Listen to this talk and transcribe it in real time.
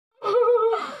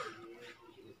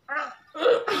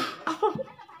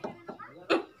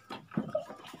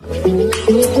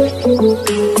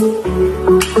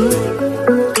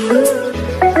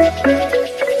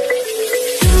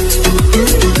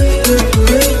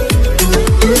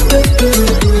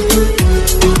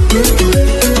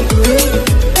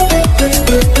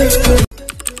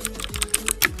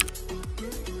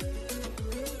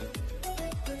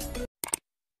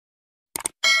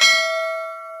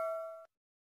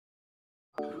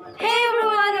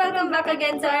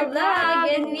Again to our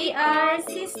vlog, and we are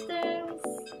sisters.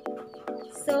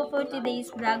 So for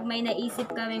today's vlog, may naisip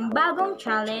kaming bagong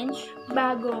challenge.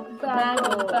 Bago.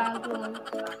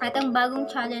 At ang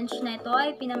bagong challenge na ito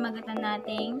ay pinamagatan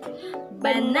nating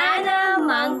Banana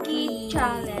Monkey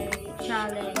Challenge.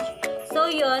 So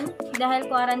yun,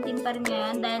 dahil quarantine pa rin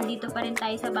ngayon, dahil dito pa rin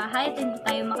tayo sa bahay at hindi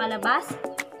tayo makalabas,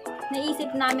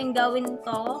 naisip namin gawin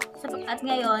to at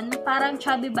ngayon parang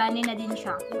chubby bunny na din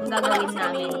siya ang gagawin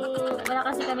namin.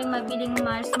 Wala kasi kaming mabiling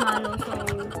marshmallow, so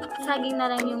saging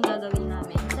na lang yung gagawin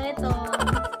namin. So ito,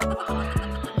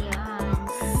 yan,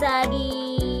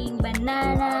 saging,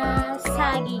 banana,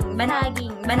 saging, banana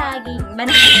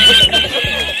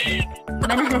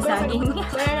saging,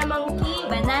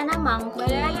 banana monkey.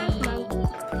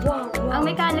 Wow. Ang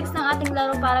mechanics ng ating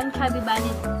laro parang chubby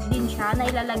bunny din siya na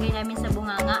ilalagay namin sa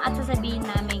bunganga at sasabihin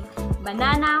namin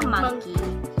banana monkey.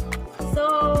 So,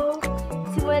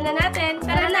 simulan na natin.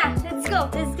 Tara na! Let's go!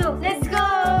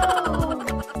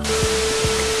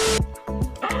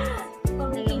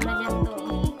 Lagay na dyan to.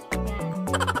 Monkey.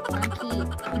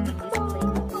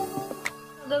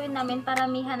 Gawin namin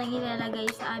paramihan ang ilalagay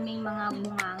sa aming mga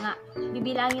bunganga.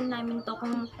 Bibilangin namin to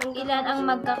kung ilan ang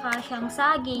magkakasyang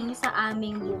saging sa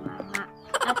aming bunganga.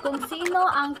 At kung sino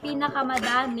ang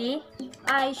pinakamadami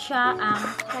ay siya ang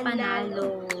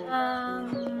panalo.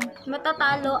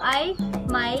 Matatalo ay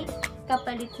may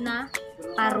kapalit na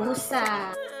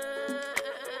parusa.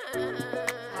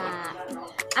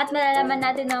 At malalaman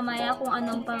natin mamaya kung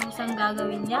anong parusang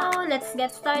gagawin niya. So, let's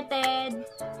get started.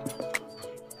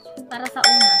 Para sa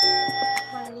una.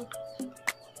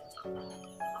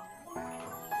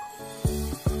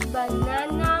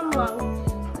 Banana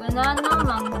monkey.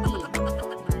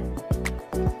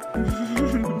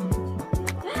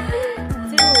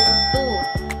 2.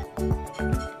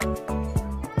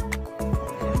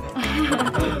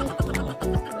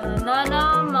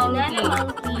 Banana monkey.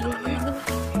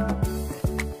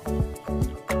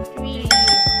 3.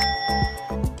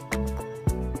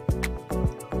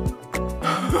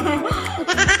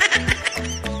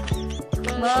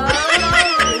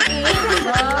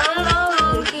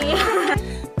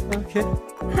 Okay.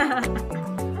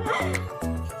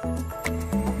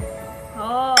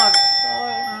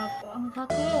 Ang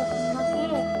sakit.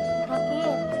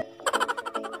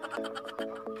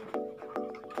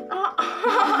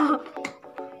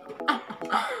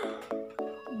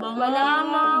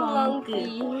 Banana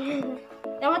monkey.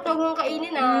 Dapat huwag mong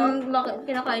kainin bakit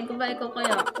kinakain ko ba ikaw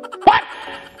kaya? What?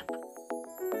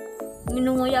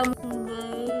 Minunguya mo.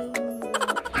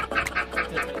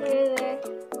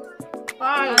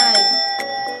 5.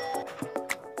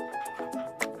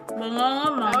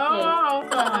 Banana monkey.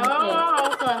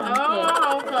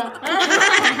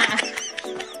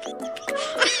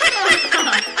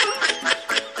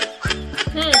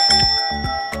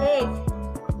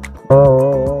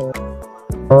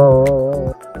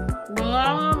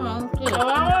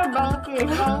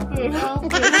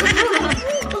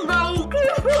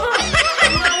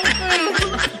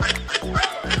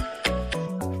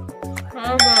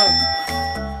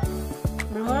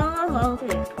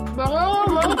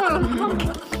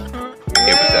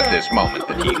 It was at this moment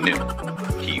that he knew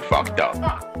he fucked up.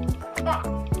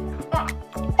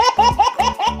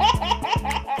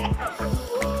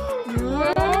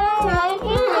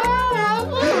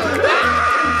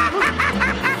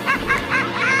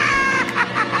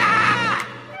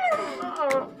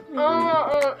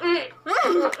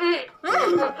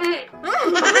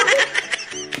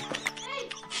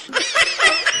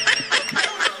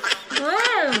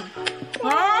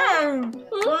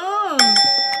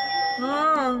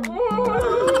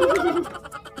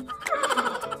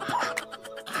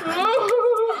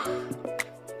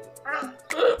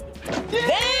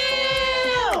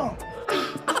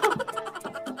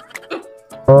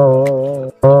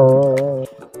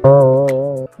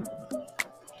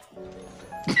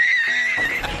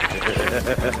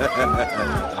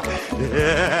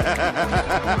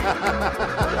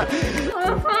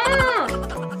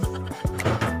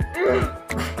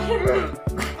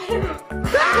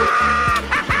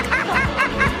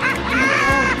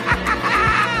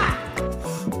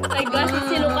 My gosh,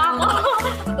 sinuka ako.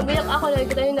 Umiyak ako,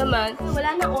 nakikita nyo naman.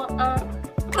 Wala na,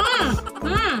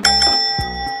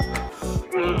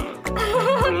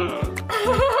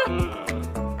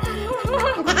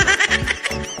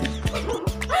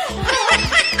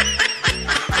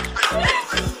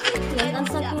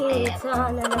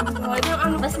 naalala mo.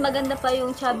 Mas maganda pa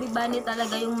yung chubby bunny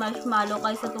talaga yung marshmallow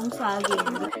kaysa tong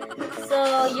saging. So,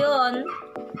 yun.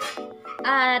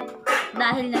 At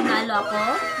dahil nanalo ako,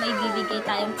 may bibigay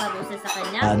tayong parusa sa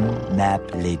kanya. One nap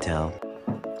later.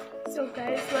 So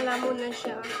guys, wala muna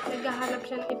siya. Naghahanap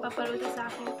siya ng ipaparusa sa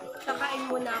akin. Kakain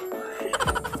muna ako.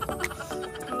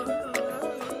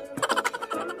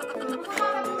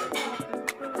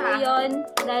 So yun,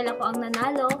 dahil ako ang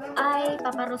nanalo, ay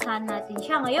paparusahan natin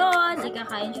siya ngayon.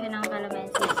 Ikakain siya ng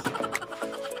kalamansi.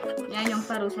 Yan yung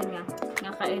parusa niya.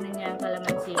 Nakainin niya ang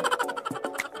kalamansi.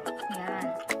 Yan.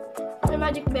 May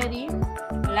magic berry.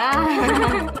 Wala.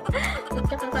 Ba't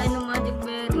ka kakain ng magic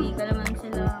berry?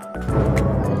 Kalamansi lang.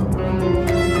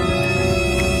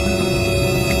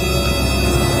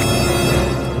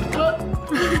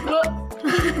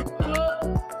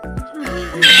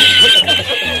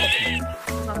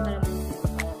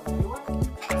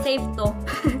 Safe to.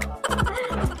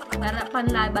 Para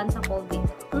panlaban sa COVID.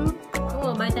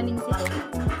 Oo, vitamin C to.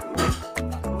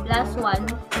 Last one,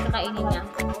 kakainin niya.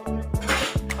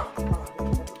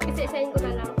 Isa-isahin ko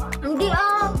na lang. Hindi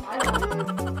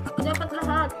dapat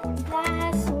lahat.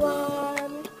 Last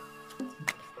one.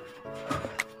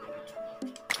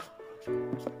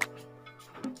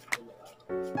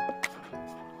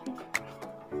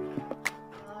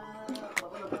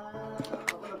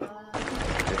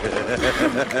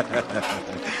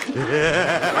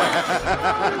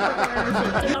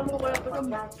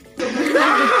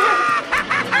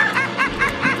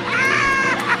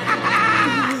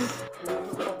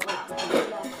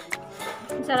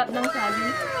 Ang sarap ng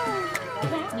saging.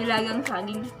 Nilagang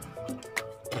saging.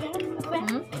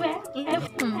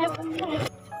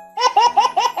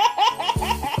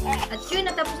 At yun,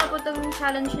 natapos na po itong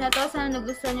challenge na to. Sana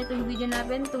nagustuhan nyo itong video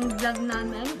namin, itong vlog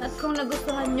namin. At kung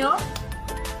nagustuhan nyo,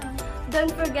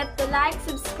 Don't forget to like,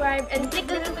 subscribe, and click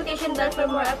the notification bell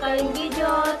for more upcoming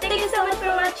video. Thank you so much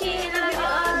for watching. I love you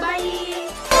all.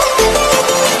 Bye!